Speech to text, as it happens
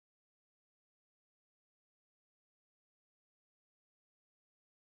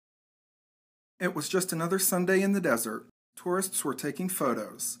It was just another Sunday in the desert. Tourists were taking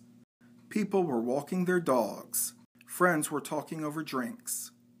photos. People were walking their dogs. Friends were talking over drinks.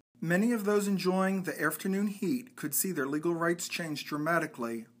 Many of those enjoying the afternoon heat could see their legal rights change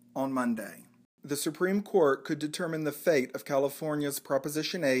dramatically on Monday. The Supreme Court could determine the fate of California's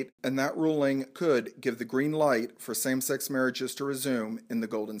Proposition 8, and that ruling could give the green light for same-sex marriages to resume in the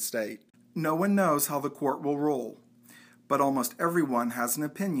Golden State. No one knows how the court will rule, but almost everyone has an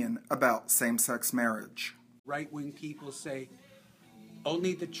opinion about same-sex marriage. Right-wing people say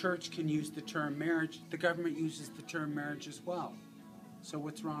only the church can use the term marriage. The government uses the term marriage as well. So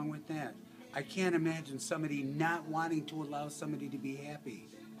what's wrong with that? I can't imagine somebody not wanting to allow somebody to be happy.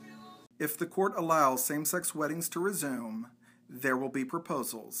 If the court allows same-sex weddings to resume, there will be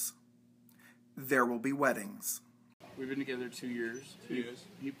proposals. There will be weddings. We've been together 2 years. 2 years.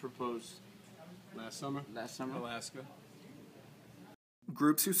 He proposed Last summer? Alaska.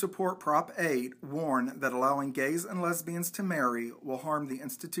 Groups who support Prop 8 warn that allowing gays and lesbians to marry will harm the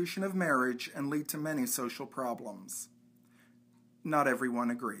institution of marriage and lead to many social problems. Not everyone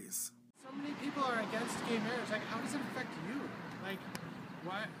agrees. So many people are against gay marriage. Like, how does it affect you? Like,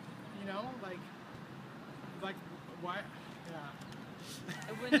 why? You know, like, why? Yeah.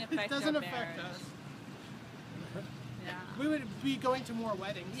 It wouldn't affect It doesn't our affect marriage. us. Yeah. We would be going to more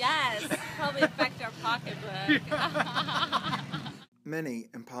weddings. Yes, probably affect our pocketbook. Many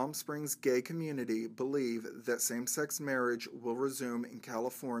in Palm Springs' gay community believe that same-sex marriage will resume in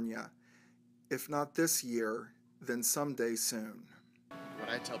California, if not this year, then someday soon. What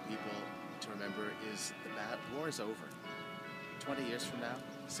I tell people to remember is the bad war is over. 20 years from now,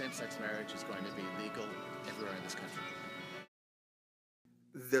 same-sex marriage is going to be legal everywhere in this country.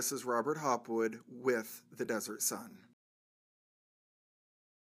 This is Robert Hopwood with The Desert Sun.